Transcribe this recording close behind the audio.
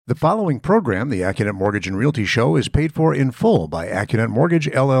The following program, the Accunet Mortgage and Realty Show, is paid for in full by Accunet Mortgage,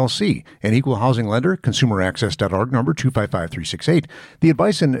 LLC, an equal housing lender, consumeraccess.org, number 255368. The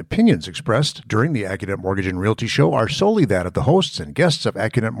advice and opinions expressed during the Accunet Mortgage and Realty Show are solely that of the hosts and guests of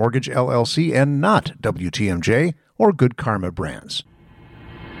Accunet Mortgage, LLC, and not WTMJ or Good Karma Brands.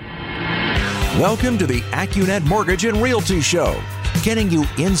 Welcome to the Accunet Mortgage and Realty Show, getting you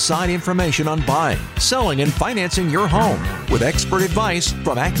inside information on buying, selling, and financing your home with expert advice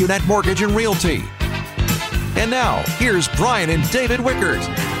from Accunet Mortgage and Realty. And now, here's Brian and David Wickert.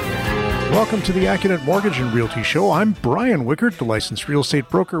 Welcome to the Accunet Mortgage and Realty Show. I'm Brian Wickert, the licensed real estate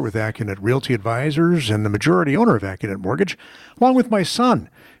broker with Accunet Realty Advisors and the majority owner of Accunet Mortgage, along with my son,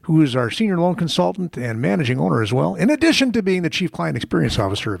 who is our senior loan consultant and managing owner as well, in addition to being the chief client experience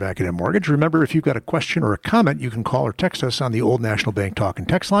officer of Accunet Mortgage. Remember, if you've got a question or a comment, you can call or text us on the Old National Bank talk and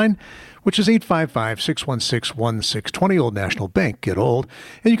text line, which is 855-616-1620, Old National Bank, get old.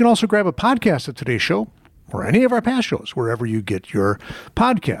 And you can also grab a podcast of today's show or any of our past shows, wherever you get your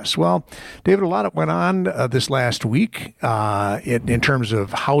podcasts. Well, David, a lot went on this last week in terms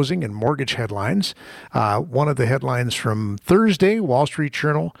of housing and mortgage headlines. One of the headlines from Thursday, Wall Street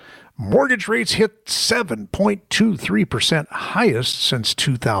Journal, mortgage rates hit 7.23%, highest since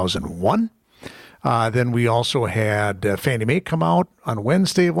 2001. Then we also had Fannie Mae come out on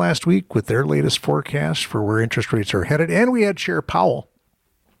Wednesday of last week with their latest forecast for where interest rates are headed. And we had Chair Powell,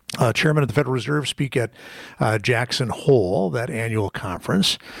 Chairman of the Federal Reserve, speak at Jackson Hole, that annual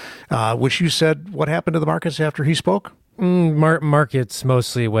conference, which you said, what happened to the markets after he spoke? Markets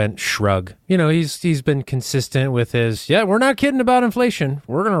mostly went shrug. You know, he's been consistent with his, we're not kidding about inflation.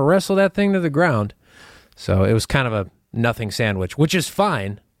 We're going to wrestle that thing to the ground. So it was kind of a nothing sandwich, which is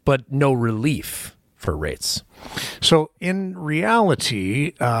fine, but no relief for rates. So in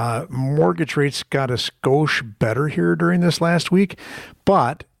reality, mortgage rates got a skosh better here during this last week,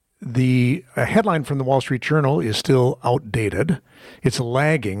 but the headline from the Wall Street Journal is still outdated. It's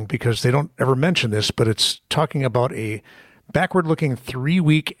lagging because they don't ever mention this, but it's talking about a backward-looking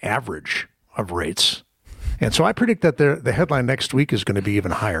 3-week average of rates. And so I predict that the headline next week is going to be even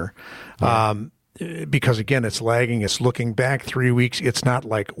higher. Yeah. Because, again, it's lagging. It's looking back 3 weeks. It's not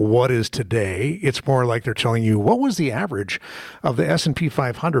like what is today. It's more like they're telling you what was the average of the S&P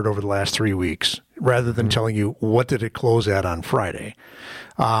 500 over the last 3 weeks, rather than telling you what did it close at on Friday.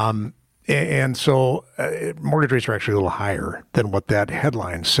 And so mortgage rates are actually a little higher than what that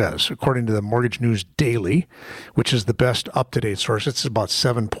headline says. According to the Mortgage News Daily, which is the best up-to-date source, it's about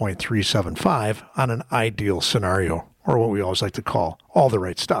 7.375 on an ideal scenario, or what we always like to call all the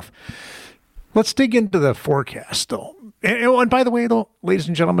right stuff. Let's dig into the forecast, though. And by the way, though, ladies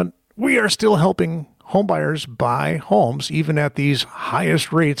and gentlemen, we are still helping homebuyers buy homes, even at these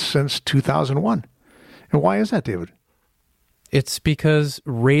highest rates since 2001. And why is that, David? It's because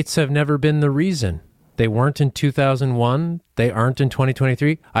rates have never been the reason. They weren't in 2001. They aren't in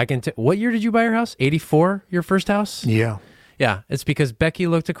 2023. What year did you buy your house? 84, your first house? Yeah. Yeah, it's because Becky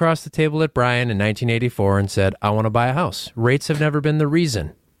looked across the table at Brian in 1984 and said, I want to buy a house. Rates have never been the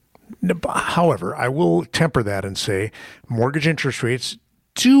reason. However, I will temper that and say mortgage interest rates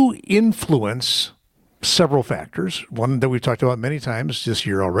do influence several factors. One that we've talked about many times this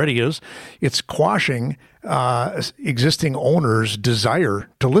year already is it's quashing existing owners' desire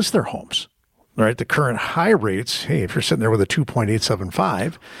to list their homes. Right, the current high rates, hey, if you're sitting there with a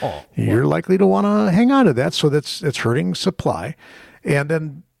 2.875, you're likely to want to hang on to that. So it's hurting supply. And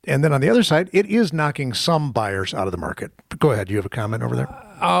then on the other side, it is knocking some buyers out of the market. Go ahead. You have a comment over there?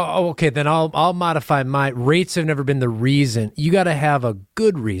 Okay. Then I'll modify my rates have never been the reason. You got to have a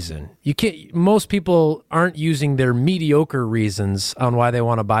good reason. You can't. Most people aren't using their mediocre reasons on why they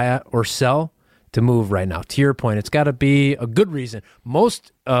want to buy it or sell to move right now. To your point, it's got to be a good reason.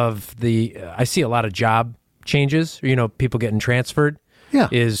 Most of I see a lot of job changes, people getting transferred. Yeah.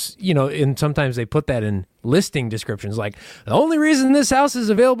 And sometimes they put that in listing descriptions, like the only reason this house is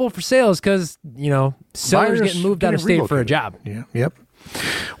available for sale is because, sellers getting moved out of state for a job. Yeah. Yep.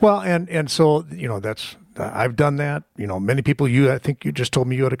 Well, and so, that's, I've done that. Many people, I think you just told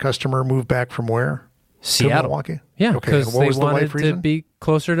me you had a customer move back from where? Seattle. To Milwaukee? Yeah. Because they wanted to be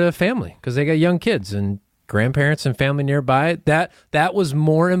closer to family because they got young kids and grandparents and family nearby. That was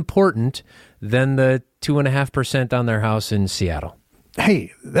more important than the 2.5% on their house in Seattle.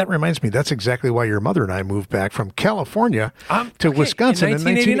 Hey, that reminds me, that's exactly why your mother and I moved back from California to Wisconsin in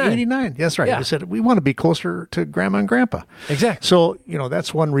 1989. That's right. Yeah. We said we want to be closer to Grandma and Grandpa. Exactly. So,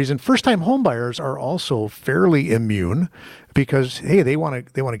 that's one reason. First-time home buyers are also fairly immune because, hey, they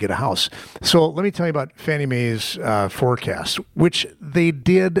want to get a house. So let me tell you about Fannie Mae's forecast, which they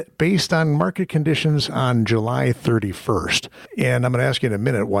did based on market conditions on July 31st. And I'm going to ask you in a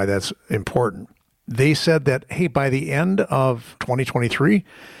minute why that's important. They said that, hey, by the end of 2023,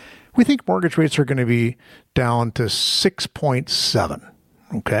 we think mortgage rates are going to be down to 6.7.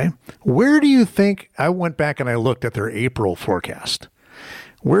 Okay. Where do you think, I went back and I looked at their April forecast.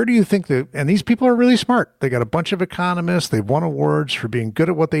 Where do you think and these people are really smart. They got a bunch of economists. They've won awards for being good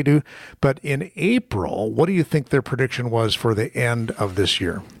at what they do. But in April, what do you think their prediction was for the end of this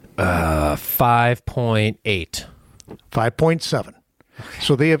year? 5.8. 5.7.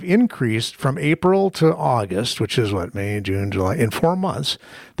 So they have increased from April to August, which is May, June, July, in 4 months.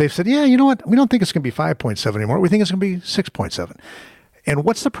 They've said, yeah, you know what? We don't think it's going to be 5.7 anymore. We think it's going to be 6.7. And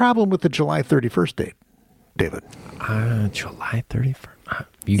what's the problem with the July 31st date, David? July 31st.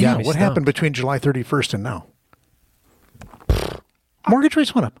 You got me what stumped. happened between July 31st and now? Mortgage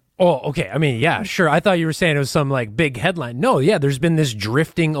rates went up. Oh, okay. I mean, yeah, sure. I thought you were saying it was some big headline. No, yeah, there's been this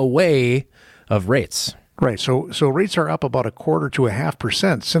drifting away of rates. Right. So rates are up about 0.25% to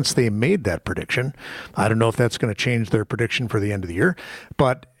 0.5% since they made that prediction. I don't know if that's going to change their prediction for the end of the year.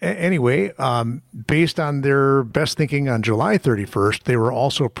 But anyway, based on their best thinking on July 31st, they were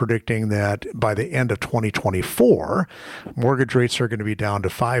also predicting that by the end of 2024, mortgage rates are going to be down to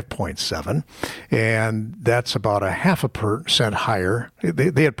 5.7. And that's about 0.5% higher.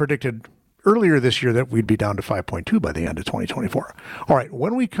 They had predicted earlier this year that we'd be down to 5.2 by the end of 2024. All right,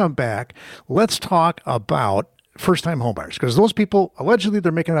 when we come back, let's talk about first-time homebuyers, because those people, allegedly,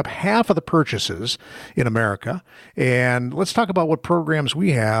 they're making up half of the purchases in America. And let's talk about what programs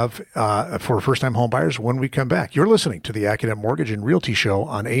we have for first-time homebuyers when we come back. You're listening to the Accunet Mortgage and Realty Show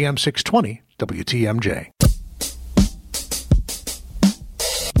on AM 620 WTMJ.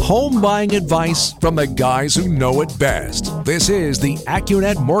 Home buying advice from the guys who know it best. This is the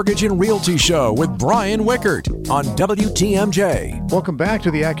Accunet Mortgage and Realty Show with Brian Wickert on WTMJ. Welcome back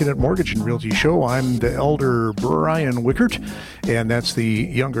to the Accunet Mortgage and Realty Show. I'm the elder Brian Wickert, and that's the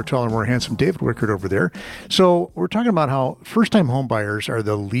younger, taller, more handsome David Wickert over there. So we're talking about how first-time home buyers are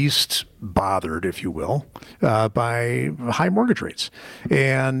the least bothered, if you will, by high mortgage rates.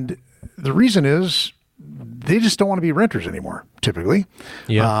 And the reason is they just don't want to be renters anymore, typically.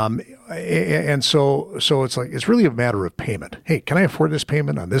 Yeah. And so it's really a matter of payment. Hey, can I afford this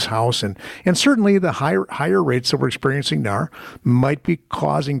payment on this house? And certainly the higher rates that we're experiencing now might be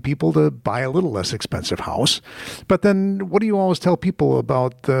causing people to buy a little less expensive house. But then what do you always tell people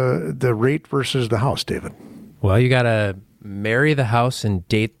about the rate versus the house, David? Well, you got to marry the house and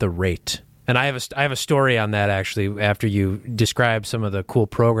date the rate. And I have a story on that, actually, after you describe some of the cool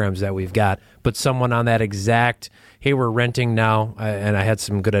programs that we've got. But someone on that exact, hey, we're renting now, and I had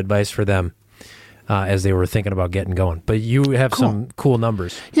some good advice for them as they were thinking about getting going. But you have some cool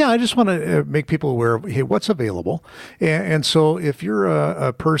numbers. Yeah, I just want to make people aware of, hey, what's available. And so if you're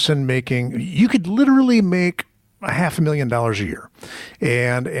a person you could literally make $500,000 a year.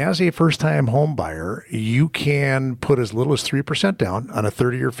 And as a first-time home buyer, you can put as little as 3% down on a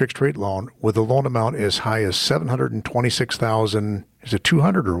 30-year fixed-rate loan with a loan amount as high as $726,000. Is it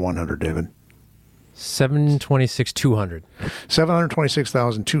 200 or 100, David? 726,200.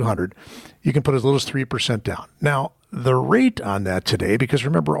 726,200. You can put as little as 3% down. Now, the rate on that today, because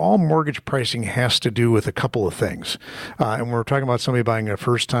remember, all mortgage pricing has to do with a couple of things. And we're talking about somebody buying a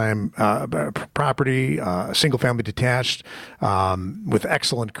first-time property, single-family detached, with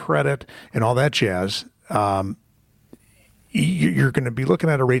excellent credit and all that jazz. You're going to be looking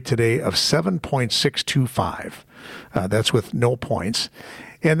at a rate today of 7.625. That's with no points.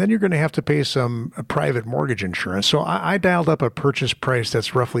 And then you're going to have to pay some private mortgage insurance. So I dialed up a purchase price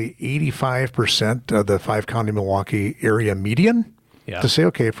that's roughly 85% of the 5-county Milwaukee area median. To say,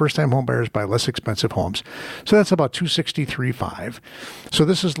 okay, first-time home buyers buy less expensive homes. So that's about $263,500. So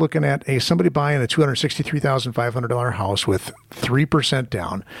this is looking at somebody buying a $263,500 house with 3%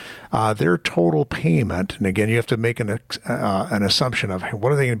 down. Their total payment, and again, you have to make an assumption of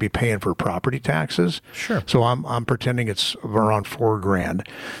what are they going to be paying for property taxes. Sure. So I'm pretending it's around $4,000.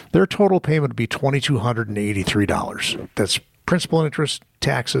 Their total payment would be $2,283. That's principal and interest,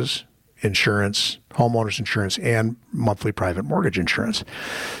 taxes, insurance, homeowners insurance, and monthly private mortgage insurance.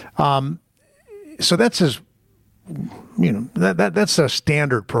 So that's that's a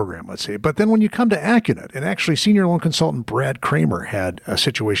standard program, let's say. But then when you come to Accunet, and actually senior loan consultant Brad Kramer had a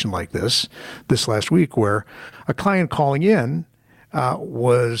situation like this last week where a client calling in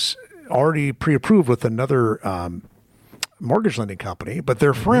was already pre-approved with another mortgage lending company, but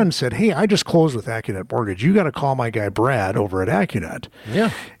their friend said, "Hey, I just closed with Accunet Mortgage. You got to call my guy Brad over at Accunet."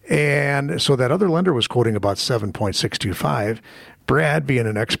 Yeah. And so that other lender was quoting about 7.625. Brad, being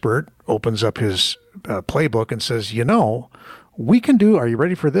an expert, opens up his playbook and says, we can do, are you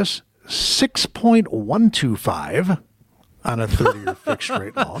ready for this? 6.125 on a 30-year fixed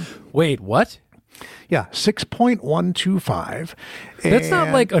rate loan. Wait, what? Yeah, 6.125. That's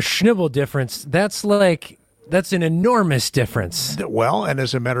not like a schnibble difference. That's an enormous difference. Well, and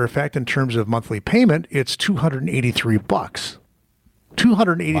as a matter of fact, in terms of monthly payment, it's $283.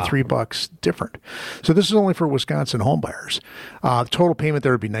 $283 different. So this is only for Wisconsin homebuyers. Total payment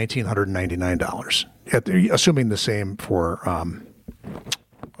there would be $1,999, assuming the same for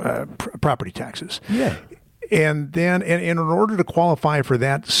property taxes. Yeah. And then, and in order to qualify for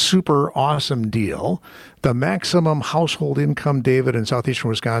that super awesome deal, the maximum household income, David, in southeastern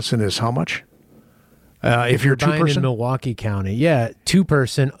Wisconsin is how much? If you're buying in Milwaukee County,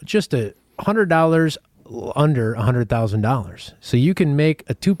 two-person, just $100 under $100,000. So you can make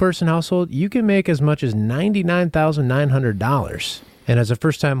a two-person household, you can make as much as $99,900. And as a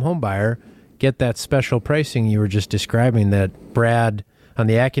first-time home buyer, get that special pricing you were just describing that Brad on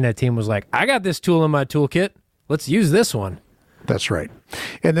the Accunet team was like, I got this tool in my toolkit. Let's use this one. That's right.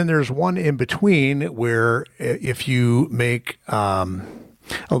 And then there's one in between where if you make a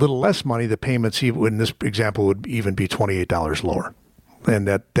little less money, the payments, even in this example, would even be $28 lower. And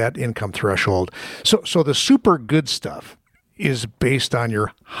that income threshold. So the super good stuff is based on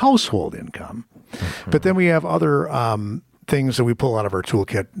your household income. Mm-hmm. But then we have other things that we pull out of our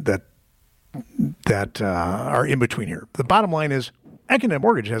toolkit that are in between here. The bottom line is Accunet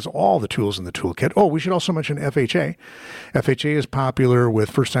Mortgage has all the tools in the toolkit. Oh, we should also mention FHA. FHA is popular with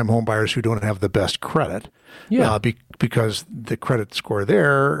first-time home buyers who don't have the best credit. Yeah. Because the credit score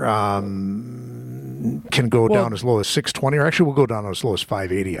there can go down as low as 620, or actually will go down as low as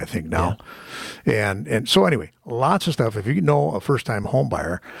 580, I think now. Yeah. And so anyway, lots of stuff. If you know a first-time home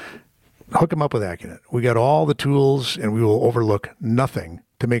buyer, hook them up with Accunet. We got all the tools, and we will overlook nothing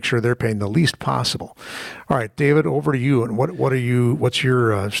to make sure they're paying the least possible. All right, David, over to you. And what's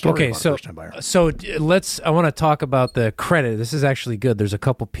your story about first-time buyer? So I want to talk about the credit. This is actually good. There's a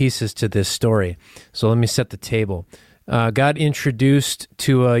couple pieces to this story. So let me set the table. Got introduced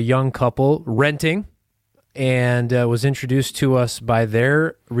to a young couple renting, and was introduced to us by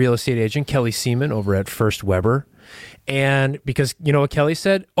their real estate agent, Kelly Seaman, over at First Weber. And because you know what Kelly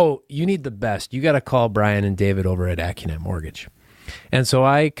said? Oh, you need the best. You got to call Brian and David over at Accunet Mortgage. And so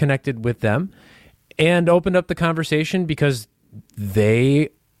I connected with them and opened up the conversation because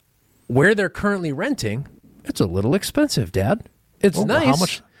where they're currently renting, it's a little expensive, Dad. It's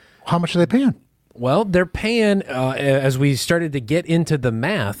nice. How much are they paying? Well, they're paying, as we started to get into the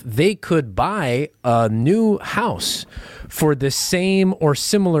math, they could buy a new house for the same or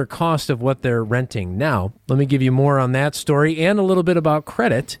similar cost of what they're renting now. Let me give you more on that story and a little bit about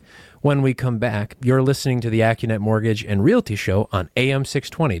credit when we come back. You're listening to the Accunet Mortgage and Realty Show on AM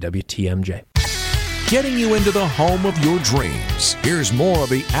 620 WTMJ. Getting you into the home of your dreams. Here's more of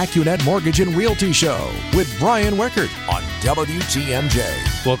the Accunet Mortgage and Realty Show with Brian Wickert on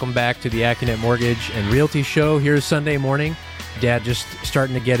WTMJ. Welcome back to the Accunet Mortgage and Realty Show. Here's Sunday morning. Dad just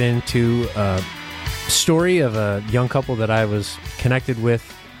starting to get into a story of a young couple that I was connected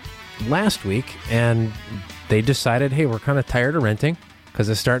with last week, and they decided, hey, we're kind of tired of renting because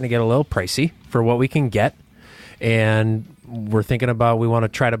it's starting to get a little pricey for what we can get. And we're thinking about, we want to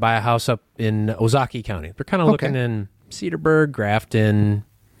try to buy a house up in Ozaukee County. They're kind of looking in Cedarburg, Grafton,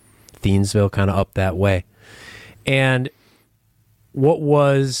 Thiensville, kind of up that way. And what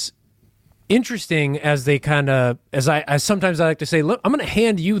was interesting as they kind of, as sometimes I like to say, look, I'm going to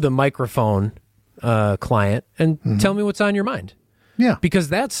hand you the microphone, client, and tell me what's on your mind. Yeah. Because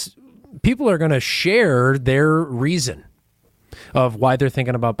people are going to share their reason of why they're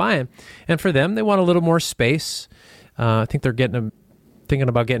thinking about buying. And for them, they want a little more space. I think they're thinking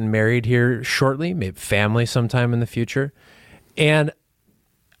about getting married here shortly, maybe family sometime in the future. And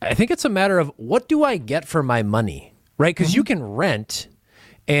I think it's a matter of, what do I get for my money, right? Because you can rent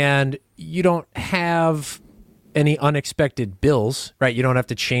and you don't have any unexpected bills, right? You don't have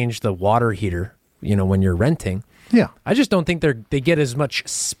to change the water heater, when you're renting. Yeah. I just don't think they get as much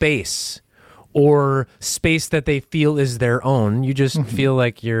space, or space that they feel is their own. You just feel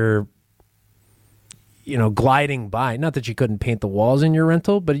like you're, gliding by. Not that you couldn't paint the walls in your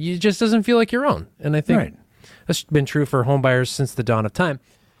rental, but it just doesn't feel like your own. And I think that's been true for home buyers since the dawn of time.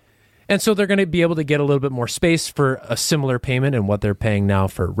 And so they're going to be able to get a little bit more space for a similar payment in what they're paying now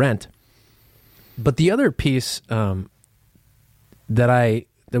for rent. But the other piece that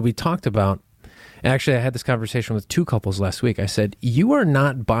we talked about. Actually, I had this conversation with two couples last week. I said, you are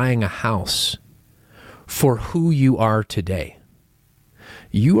not buying a house for who you are today.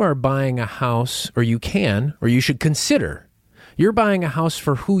 You are buying a house, or you should consider, you're buying a house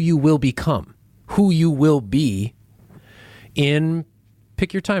for who you will become, who you will be in,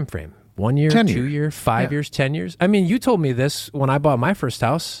 pick your time frame, 1 year, 2 years, 5 years, 10 years. I mean, you told me this when I bought my first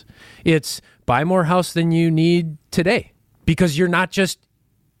house. It's buy more house than you need today, because you are not just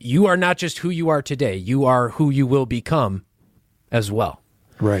who you are today. You are who you will become as well.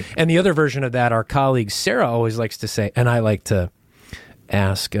 Right. And the other version of that, our colleague Sarah always likes to say, and I like to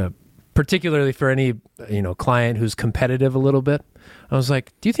ask, particularly for any client who's competitive a little bit, I was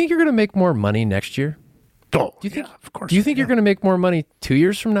like, do you think you're going to make more money next year? Oh, do you think, of course. Do you think you're going to make more money 2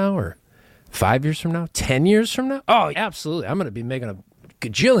 years from now, or 5 years from now, 10 years from now? Oh, absolutely. I'm going to be making a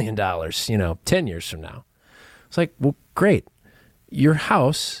gajillion dollars, 10 years from now. It's like, well, great. Your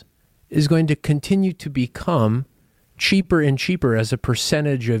house is going to continue to become cheaper and cheaper as a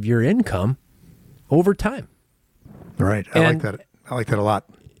percentage of your income over time. Right. I like that. I like that a lot.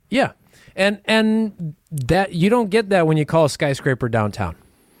 Yeah. And that you don't get that when you call a skyscraper downtown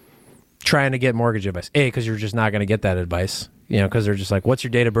trying to get mortgage advice. A, because you're just not going to get that advice, because they're just like, what's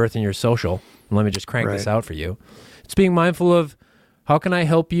your date of birth and your social? And let me just crank this out for you. It's being mindful of, how can I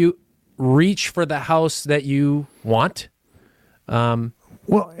help you reach for the house that you want? And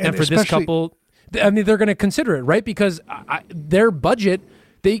for this couple, I mean, they're going to consider it, right? Because their budget,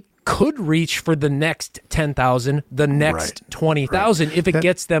 they could reach for the next 10,000, the next 20,000 if it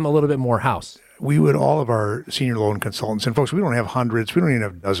gets them a little bit more house. We would, all of our senior loan consultants, and folks, we don't have hundreds, we don't even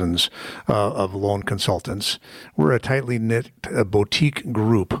have dozens of loan consultants. We're a tightly knit boutique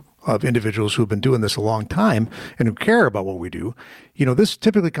group of individuals who've been doing this a long time and who care about what we do. This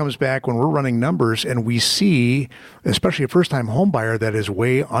typically comes back when we're running numbers and we see, especially a first-time home buyer that is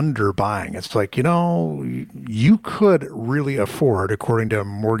way under buying. It's like, you could really afford, according to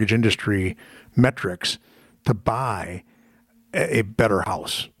mortgage industry metrics, to buy a better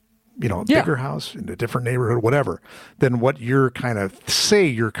house. Bigger house in a different neighborhood, whatever, than what you're kind of say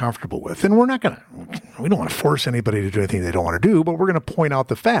you're comfortable with. And we don't want to force anybody to do anything they don't want to do, but we're going to point out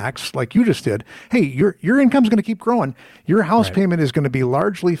the facts like you just did. Hey, your income's going to keep growing. Your house payment is going to be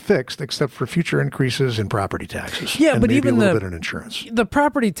largely fixed except for future increases in property taxes. Yeah, and but maybe even a little bit in insurance. The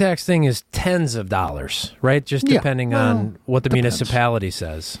property tax thing is tens of dollars, right? Just depending on what the municipality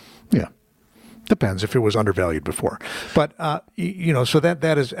says. Yeah. Depends if it was undervalued before. But, so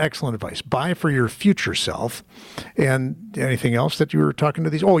that is excellent advice. Buy for your future self. And anything else that you were talking to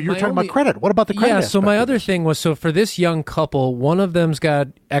these? Oh, you were talking about credit. What about the credit? Yeah, so my other thing was, for this young couple, one of them's got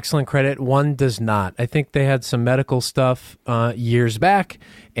excellent credit, one does not. I think they had some medical stuff years back,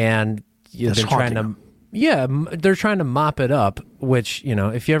 and they're trying to mop it up, which,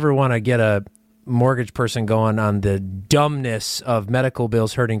 if you ever want to get a mortgage person going on the dumbness of medical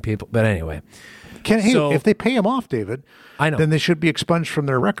bills hurting people. But anyway. If they pay them off, David, I know, then they should be expunged from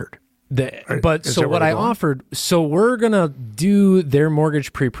their record. Offered, we're going to do their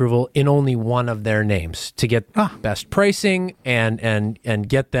mortgage pre-approval in only one of their names to get best pricing and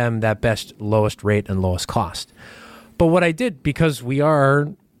get them that best lowest rate and lowest cost. But what I did, because we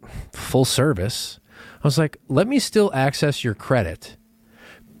are full service, I was like, let me still access your credit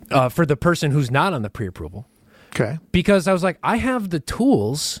for the person who's not on the pre-approval. Okay. Because I was like, I have the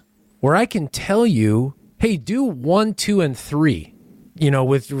tools where I can tell you, hey, do 1, 2, and 3,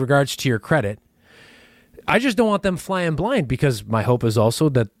 with regards to your credit. I just don't want them flying blind, because my hope is also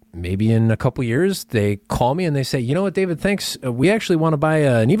that maybe in a couple years they call me and they say, you know what, David, thanks. We actually want to buy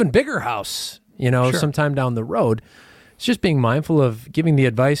an even bigger house, sometime down the road. It's just being mindful of giving the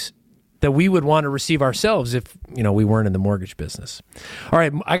advice that we would want to receive ourselves if, we weren't in the mortgage business. All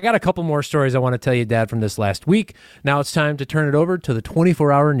right, I got a couple more stories I want to tell you, Dad, from this last week. Now it's time to turn it over to the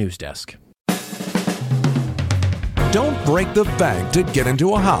 24-hour news desk. Don't break the bank to get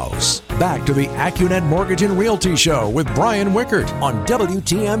into a house. Back to the Accunet Mortgage and Realty Show with Brian Wickert on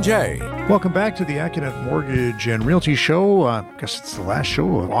WTMJ. Welcome back to the Accunet Mortgage and Realty Show. I guess it's the last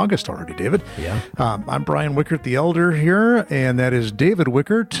show of August already, David. Yeah. I'm Brian Wickert, the elder here, and that is David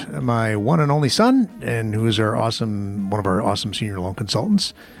Wickert, my one and only son, and who is one of our awesome senior loan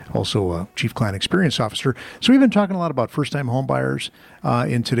consultants, also a chief client experience officer. So we've been talking a lot about first-time home buyers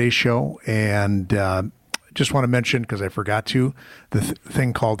in today's show, and just want to mention, because I forgot to, the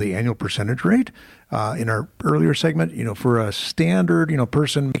thing called the annual percentage rate in our earlier segment. For a standard,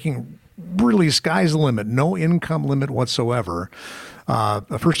 person making really sky's the limit, no income limit whatsoever.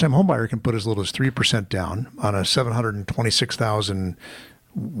 A first-time home buyer can put as little as 3% down on a $726,000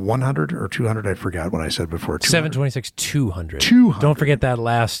 100 or 200. I forgot what I said before. 726, 200. 200. Don't forget that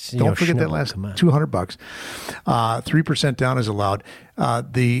last. Don't forget that last $200. 3% down is allowed.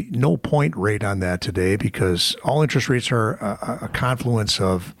 The no point rate on that today, because all interest rates are a confluence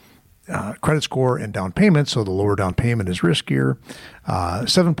of credit score and down payment. So the lower down payment is riskier.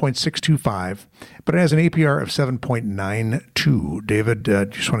 7.625, but it has an APR of 7.92. David,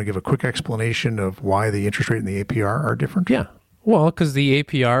 just want to give a quick explanation of why the interest rate and the APR are different? Yeah. Well, because the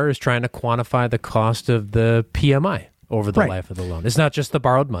APR is trying to quantify the cost of the PMI over the life of the loan. It's not just the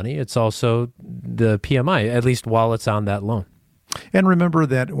borrowed money. It's also the PMI, at least while it's on that loan. And remember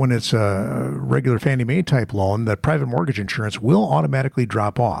that when it's a regular Fannie Mae type loan, that private mortgage insurance will automatically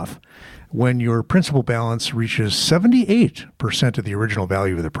drop off when your principal balance reaches 78% of the original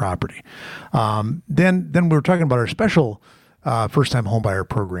value of the property. Then we're talking about our special first-time homebuyer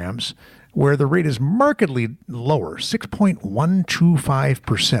programs, where the rate is markedly lower,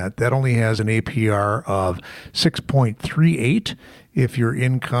 6.125%. That only has an APR of 6.38 if your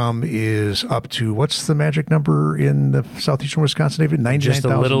income is up to, what's the magic number in the southeastern Wisconsin, David? Just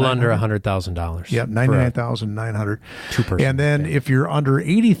a little under $100,000. Yeah, $99,900. Two-person. And then if you're under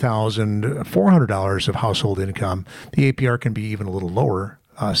 $80,400 of household income, the APR can be even a little lower,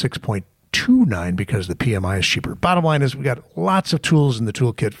 6.29, because the PMI is cheaper. Bottom line is we got lots of tools in the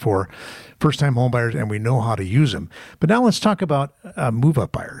toolkit for first-time homebuyers, and we know how to use them. But now let's talk about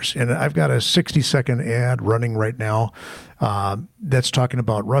move-up buyers. And I've got a 60-second ad running right now that's talking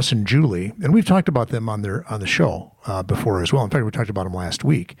about Russ and Julie, and we've talked about them on the show before as well. In fact, we talked about them last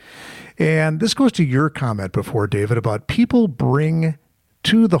week. And this goes to your comment before, David, about people bring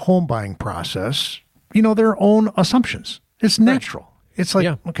to the home buying process, their own assumptions. It's natural. It's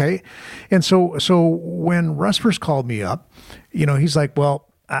like, okay. And so when Russ first called me up, he's like, well,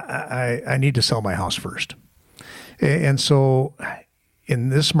 I need to sell my house first. And so in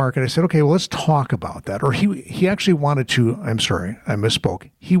this market, I said, okay, well, let's talk about that. Or he actually wanted to, I'm sorry, I misspoke.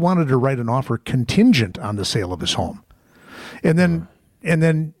 He wanted to write an offer contingent on the sale of his home. And then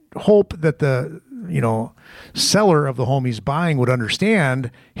hope that the, seller of the home he's buying would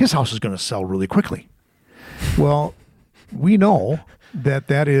understand his house is going to sell really quickly. Well, we know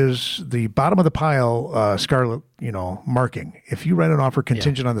that is the bottom of the pile, scarlet, marking. If you write an offer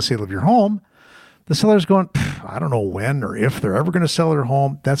contingent on the sale of your home, the seller's going, I don't know when or if they're ever going to sell their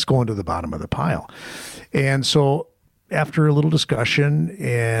home. That's going to the bottom of the pile. And so after a little discussion,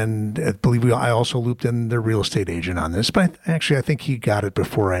 and I believe I also looped in the real estate agent on this, but I think he got it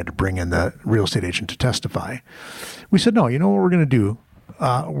before I had to bring in the real estate agent to testify. We said, no, you know what we're going to do?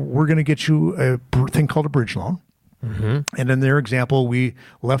 We're going to get you a thing called a bridge loan. Mm-hmm. And in their example, we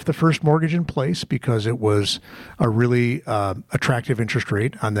left the first mortgage in place because it was a really attractive interest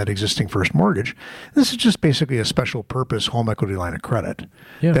rate on that existing first mortgage. This is just basically a special purpose home equity line of credit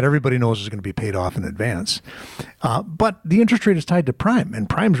that everybody knows is going to be paid off in advance. But the interest rate is tied to prime, and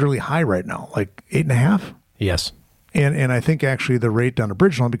prime's really high right now, like 8.5. Yes. And I think actually the rate on a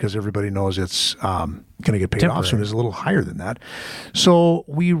bridge loan, because everybody knows it's going to get paid off soon, is a little higher than that. So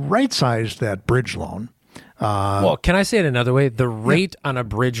we right-sized that bridge loan. Well, can I say it another way? The rate on a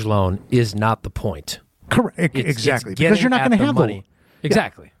bridge loan is not the point. Correct. Exactly. Because you're not going to have money.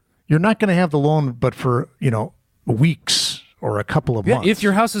 Exactly. Yeah. You're not going to have the loan, but for, weeks or a couple of months. If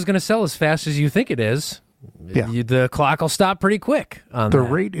your house is going to sell as fast as you think it is, the clock will stop pretty quick on the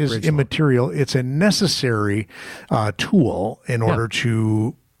rate is immaterial. Loan. It's a necessary tool in order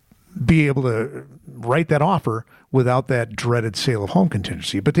to be able to write that offer without that dreaded sale of home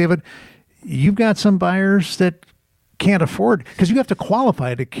contingency. But David, you've got some buyers that can't afford, because you have to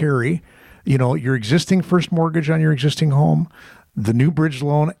qualify to carry, your existing first mortgage on your existing home, the new bridge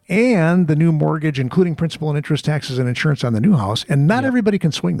loan, and the new mortgage, including principal and interest, taxes, and insurance on the new house. And not everybody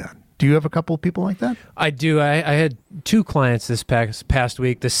can swing that. Do you have a couple of people like that? I do. I had two clients this past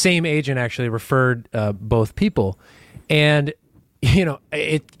week. The same agent actually referred both people. And,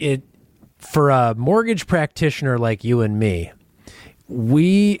 it for a mortgage practitioner like you and me,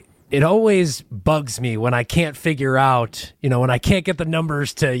 it always bugs me when I can't figure out, when I can't get the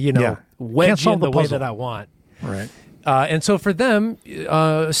numbers to, wedge in the way that I want. Right. And so for them,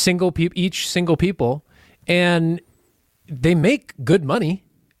 each single people, and they make good money.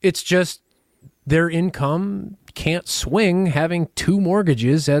 It's just their income can't swing having two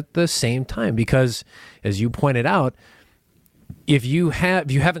mortgages at the same time, because, as you pointed out, if you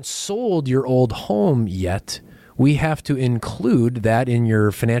haven't sold your old home yet, we have to include that in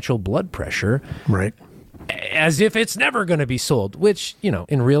your financial blood pressure. Right. As if it's never going to be sold, which,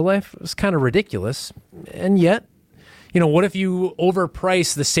 in real life is kind of ridiculous. And yet, what if you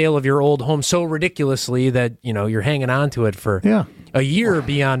overprice the sale of your old home so ridiculously that, you're hanging on to it for a year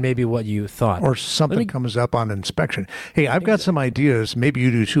beyond maybe what you thought. Or something comes up on inspection. Hey, I've got some ideas, maybe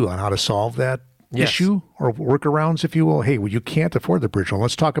you do too, on how to solve that issue or workarounds, if you will. Hey, well, you can't afford the bridge loan.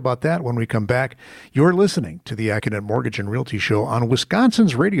 Let's talk about that when we come back. You're listening to the Accunet Mortgage and Realty Show on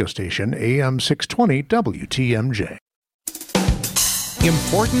Wisconsin's radio station, AM 620 WTMJ.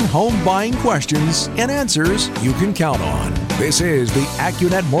 Important home buying questions and answers you can count on. This is the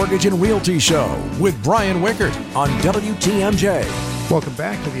Accunet Mortgage and Realty Show with Brian Wickert on WTMJ. Welcome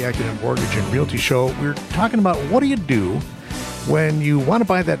back to the Accunet Mortgage and Realty Show. We're talking about what do you do when you want to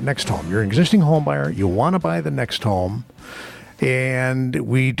buy that next home. You're an existing home buyer, you want to buy the next home, and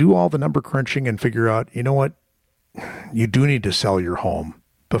we do all the number crunching and figure out, you know what, you do need to sell your home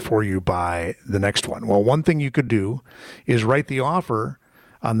before you buy the next one. Well, one thing you could do is write the offer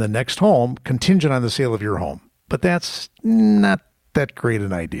on the next home contingent on the sale of your home. But that's not that great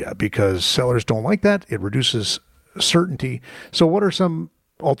an idea because sellers don't like that. It reduces certainty. So what are some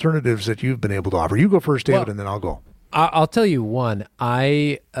alternatives that you've been able to offer? You go first, David, and then I'll go. I'll tell you one.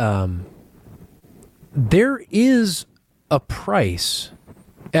 There is a price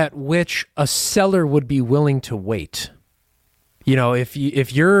at which a seller would be willing to wait. You know, if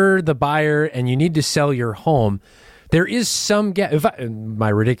you're the buyer and you need to sell your home, there is some gap. My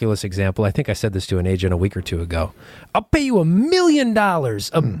ridiculous example, I think I said this to an agent a week or two ago. I'll pay you $1 million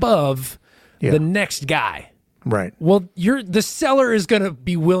above the next guy. Right. Well, the seller is going to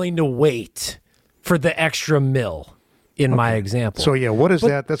be willing to wait for the extra $1 in my example. So, what is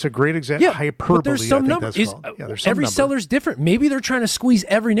that? That's a great example. Yeah, hyperbole. but there's some number. Every seller's different. Maybe they're trying to squeeze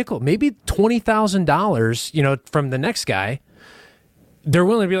every nickel. Maybe $20,000, from the next guy. They're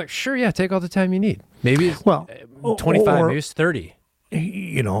willing to be like, sure, take all the time you need. Maybe it's 25, maybe it's 30.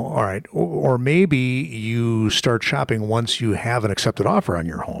 All right. Or maybe you start shopping once you have an accepted offer on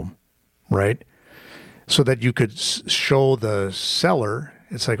your home, right? So that you could show the seller,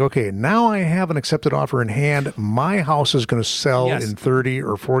 it's like, okay, now I have an accepted offer in hand. My house is going to sell in 30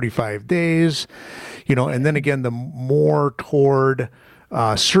 or 45 days, and then again, the more toward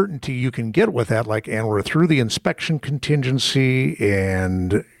certainty you can get with that, and we're through the inspection contingency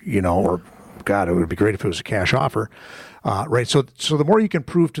and, or God, it would be great if it was a cash offer, right? So the more you can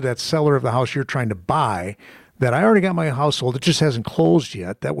prove to that seller of the house you're trying to buy that I already got my house sold, it just hasn't closed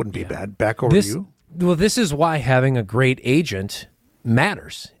yet, that wouldn't be bad. Back over to you. Well, this is why having a great agent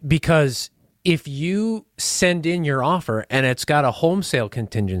matters, because if you send in your offer and it's got a home sale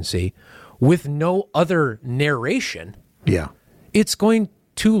contingency with no other narration, it's going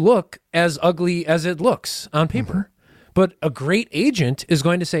to look as ugly as it looks on paper. Mm-hmm. But a great agent is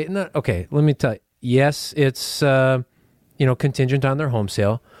going to say, no, okay, let me tell you, yes, it's contingent on their home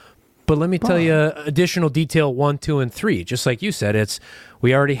sale, but let me tell you additional detail 1, 2, and 3. Just like you said,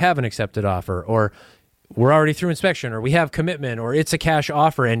 we already have an accepted offer, or we're already through inspection, or we have commitment, or it's a cash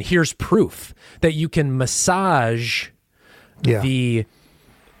offer, and here's proof that you can massage the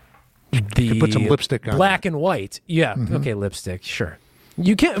you can put some lipstick on black and white. Yeah. Mm-hmm. Okay. Lipstick. Sure.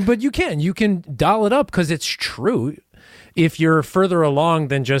 You can doll it up because it's true. If you're further along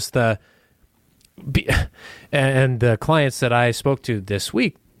than just and the clients that I spoke to this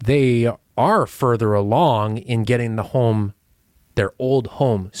week, they are further along in getting their old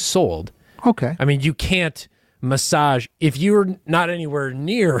home sold. Okay. I mean, you can't massage. If you're not anywhere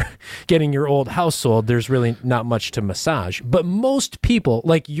near getting your old house sold, there's really not much to massage. But most people,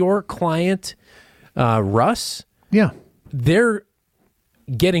 like your client, Russ, they're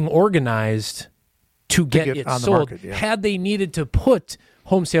getting organized to get it sold. Market, Had they needed to put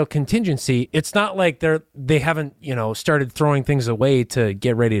home sale contingency, it's not like they haven't started throwing things away to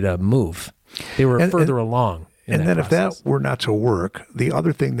get ready to move. They were further along. And then if that were not to work, the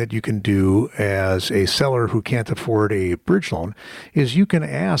other thing that you can do as a seller who can't afford a bridge loan is you can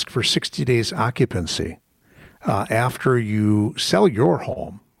ask for 60 days occupancy after you sell your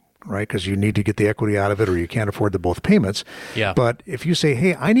home, right? Because you need to get the equity out of it or you can't afford the both payments. Yeah. But if you say,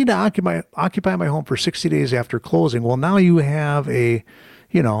 hey, I need to occupy my home for 60 days after closing, well, now you have a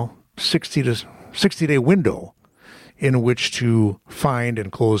 60-day window in which to find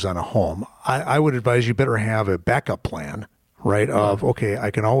and close on a home. I would advise you better have a backup plan, right? Of, okay,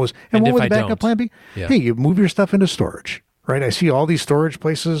 I can always... And what would the backup plan be? Yeah. Hey, you move your stuff into storage, right? I see all these storage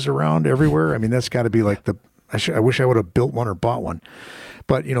places around everywhere. I mean, that's got to be like I wish I would have built one or bought one.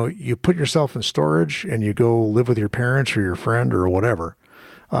 But, you put yourself in storage and you go live with your parents or your friend or whatever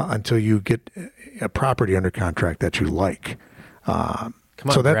until you get a property under contract that you like. Come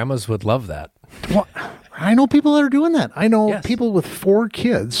on, grandmas would love that. Well, I know people that are doing that. I know people with 4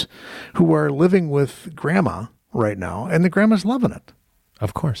 kids who are living with grandma right now, and the grandma's loving it.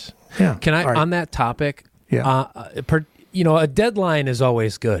 Of course. Yeah. Can I, on that topic, a deadline is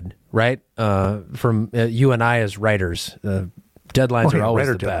always good, right? From you and I as writers, deadlines are always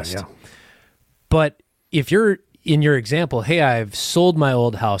the best. Yeah. But if you're in your example, hey, I've sold my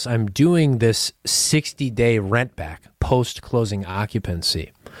old house. I'm doing this 60-day rent back post-closing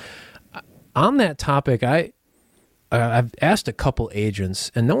occupancy. On that topic, I've asked a couple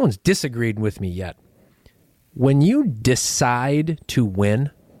agents, and no one's disagreed with me yet. When you decide to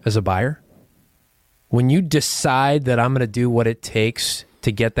win as a buyer, when you decide that I'm going to do what it takes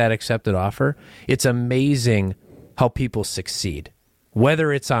to get that accepted offer, it's amazing how people succeed.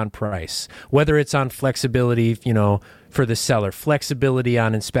 Whether it's on price, whether it's on flexibility, for the seller, flexibility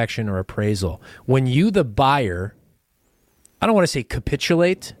on inspection or appraisal. When you, the buyer, I don't want to say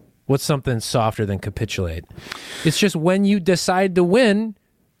capitulate. What's something softer than capitulate? It's just when you decide to win,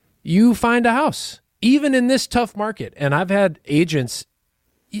 you find a house, even in this tough market. And I've had agents,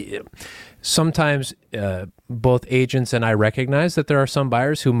 sometimes both agents and I recognize that there are some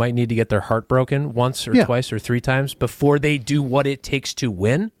buyers who might need to get their heart broken once or twice or three times before they do what it takes to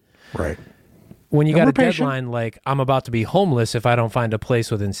win. Right. When you got a deadline like, I'm about to be homeless if I don't find a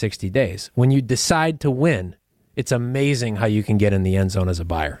place within 60 days. When you decide to win, it's amazing how you can get in the end zone as a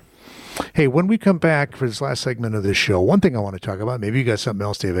buyer. Hey, when we come back for this last segment of this show, one thing I want to talk about, maybe you got something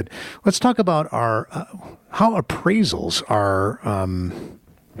else, David. Let's talk about our how appraisals are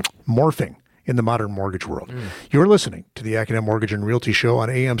morphing in the modern mortgage world. You're listening to the Accunet Mortgage and Realty Show on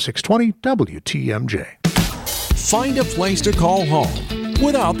AM 620 WTMJ. Find a place to call home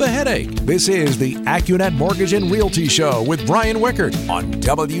without the headache. This is the Accunet Mortgage and Realty Show with Brian Wickert on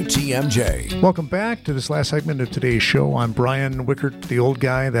WTMJ. Welcome back to this last segment of today's show. I'm Brian Wickert, the old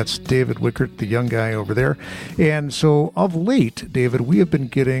guy. That's David Wickert, the young guy over there. And so of late, David, we have been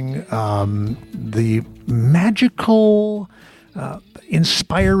getting the magical,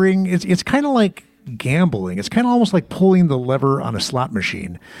 inspiring, it's kind of like gambling. It's kind of almost like pulling the lever on a slot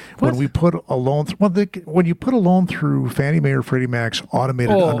machine. When we put a loan, when you put a loan through Fannie Mae or Freddie Mac's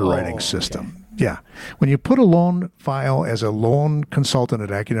automated underwriting system. Yeah. When you put a loan file as a loan consultant at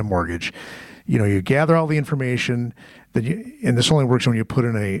Accunet Mortgage, you gather all the information and this only works when you put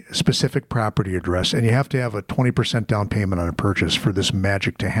in a specific property address, and you have to have a 20% down payment on a purchase for this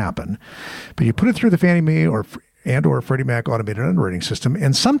magic to happen. But you put it through the Fannie Mae or Freddie Mac automated underwriting system,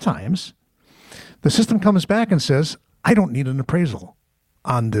 and sometimes the system comes back and says, I don't need an appraisal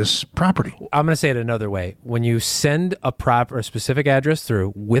on this property. I'm going to say it another way. When you send a specific address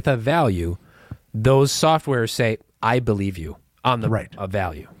through with a value, those softwares say, I believe you on the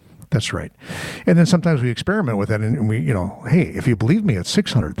value. That's right. And then sometimes we experiment with that, and we, hey, if you believe me at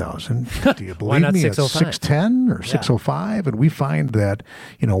 600,000, do you believe me at 610 or 605? And we find that,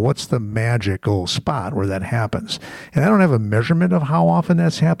 what's the magical spot where that happens? And I don't have a measurement of how often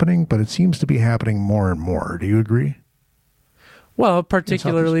that's happening, but it seems to be happening more and more. Do you agree? Well,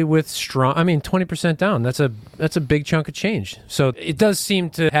 particularly with 20% down, that's a big chunk of change. So it does seem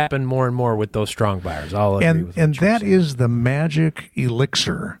to happen more and more with those strong buyers. I'll agree with and that is the magic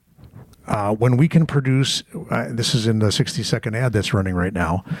elixir. When we can produce, this is in the 60-second ad that's running right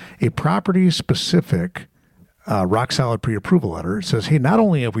now, a property-specific rock-solid pre-approval letter. It says, hey, not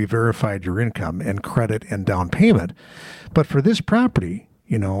only have we verified your income and credit and down payment, but for this property,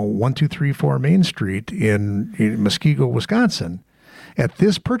 1234 Main Street in Muskego, Wisconsin, at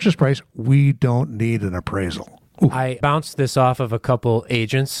this purchase price, we don't need an appraisal. Ooh. I bounced this off of a couple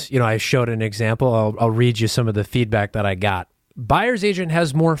agents. I showed an example. I'll read you some of the feedback that I got. Buyer's agent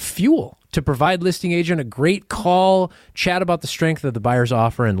has more fuel to provide listing agent a great call, chat about the strength of the buyer's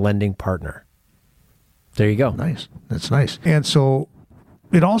offer and lending partner. There you go. Nice. That's nice. And so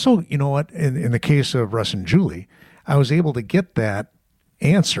it also, in the case of Russ and Julie, I was able to get that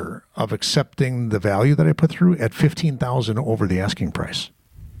answer of accepting the value that I put through at $15,000 over the asking price.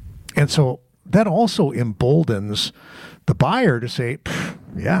 And so that also emboldens the buyer to say,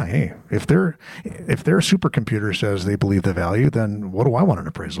 yeah, hey, if their supercomputer says they believe the value, then what do I want an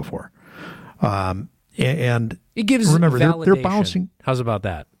appraisal for? And it gives remember validation. They're bouncing. How's about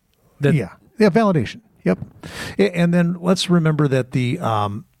that? Yeah, validation. Yep. And then let's remember that the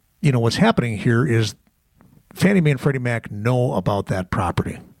what's happening here is Fannie Mae and Freddie Mac know about that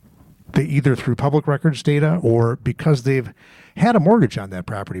property. They either through public records data or because they've had a mortgage on that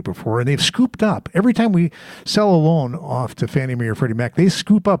property before, and they've scooped up. Every time we sell a loan off to Fannie Mae or Freddie Mac, they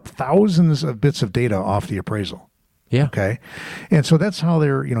scoop up thousands of bits of data off the appraisal. Yeah. Okay. And so that's how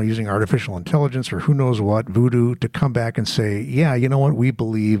they're, using artificial intelligence or who knows what, voodoo, to come back and say, yeah, you know what, we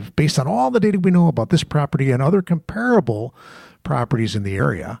believe, based on all the data we know about this property and other comparable properties in the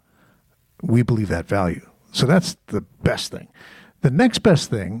area, we believe that value. So that's the best thing. The next best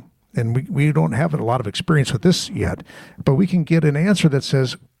thing and we don't have a lot of experience with this yet, but we can get an answer that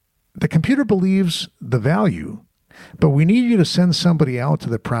says, the computer believes the value, but we need you to send somebody out to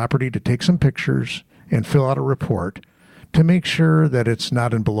the property to take some pictures and fill out a report to make sure that it's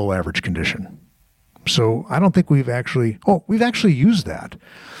not in below average condition. So I don't think we've actually used that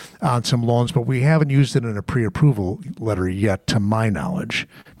on some loans, but we haven't used it in a pre-approval letter yet, to my knowledge,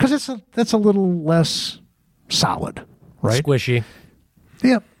 because that's a little less solid, right? Squishy.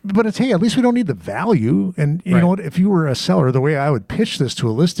 Yeah, but it's, hey, at least we don't need the value. And you know what? If you were a seller, the way I would pitch this to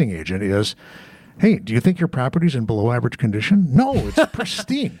a listing agent is, hey, do you think your property's in below average condition? No, it's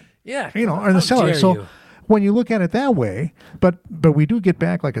pristine. Yeah. Or the seller. So you. When you look at it that way, but we do get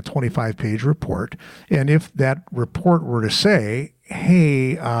back like a 25-page report. And if that report were to say,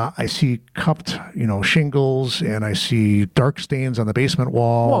 hey, I see cupped, shingles, and I see dark stains on the basement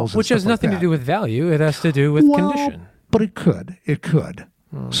walls. Well, which has nothing to do with value. It has to do with condition. But it could.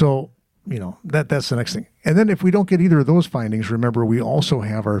 So, that's the next thing. And then if we don't get either of those findings, remember, we also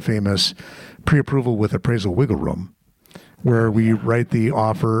have our famous pre-approval with appraisal wiggle room, where we write the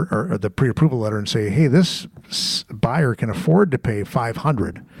offer or the pre-approval letter and say, hey, this buyer can afford to pay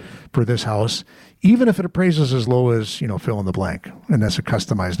 $500 for this house, even if it appraises as low as, fill in the blank. And that's a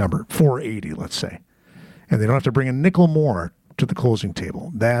customized number, $480, let's say. And they don't have to bring a nickel more to the closing table.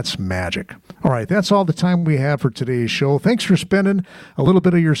 That's magic. All right, that's all the time we have for today's show. Thanks for spending a little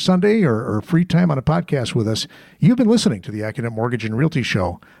bit of your Sunday or free time on a podcast with us. You've been listening to the Accunet Mortgage and Realty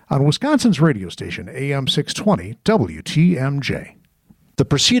Show on Wisconsin's radio station, AM 620 WTMJ. The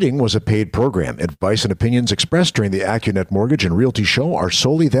proceeding was a paid program. Advice and opinions expressed during the Accunet Mortgage and Realty Show are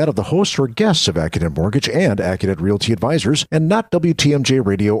solely that of the hosts or guests of Accunet Mortgage and Accunet Realty Advisors, and not WTMJ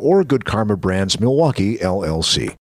Radio or Good Karma Brands Milwaukee, LLC.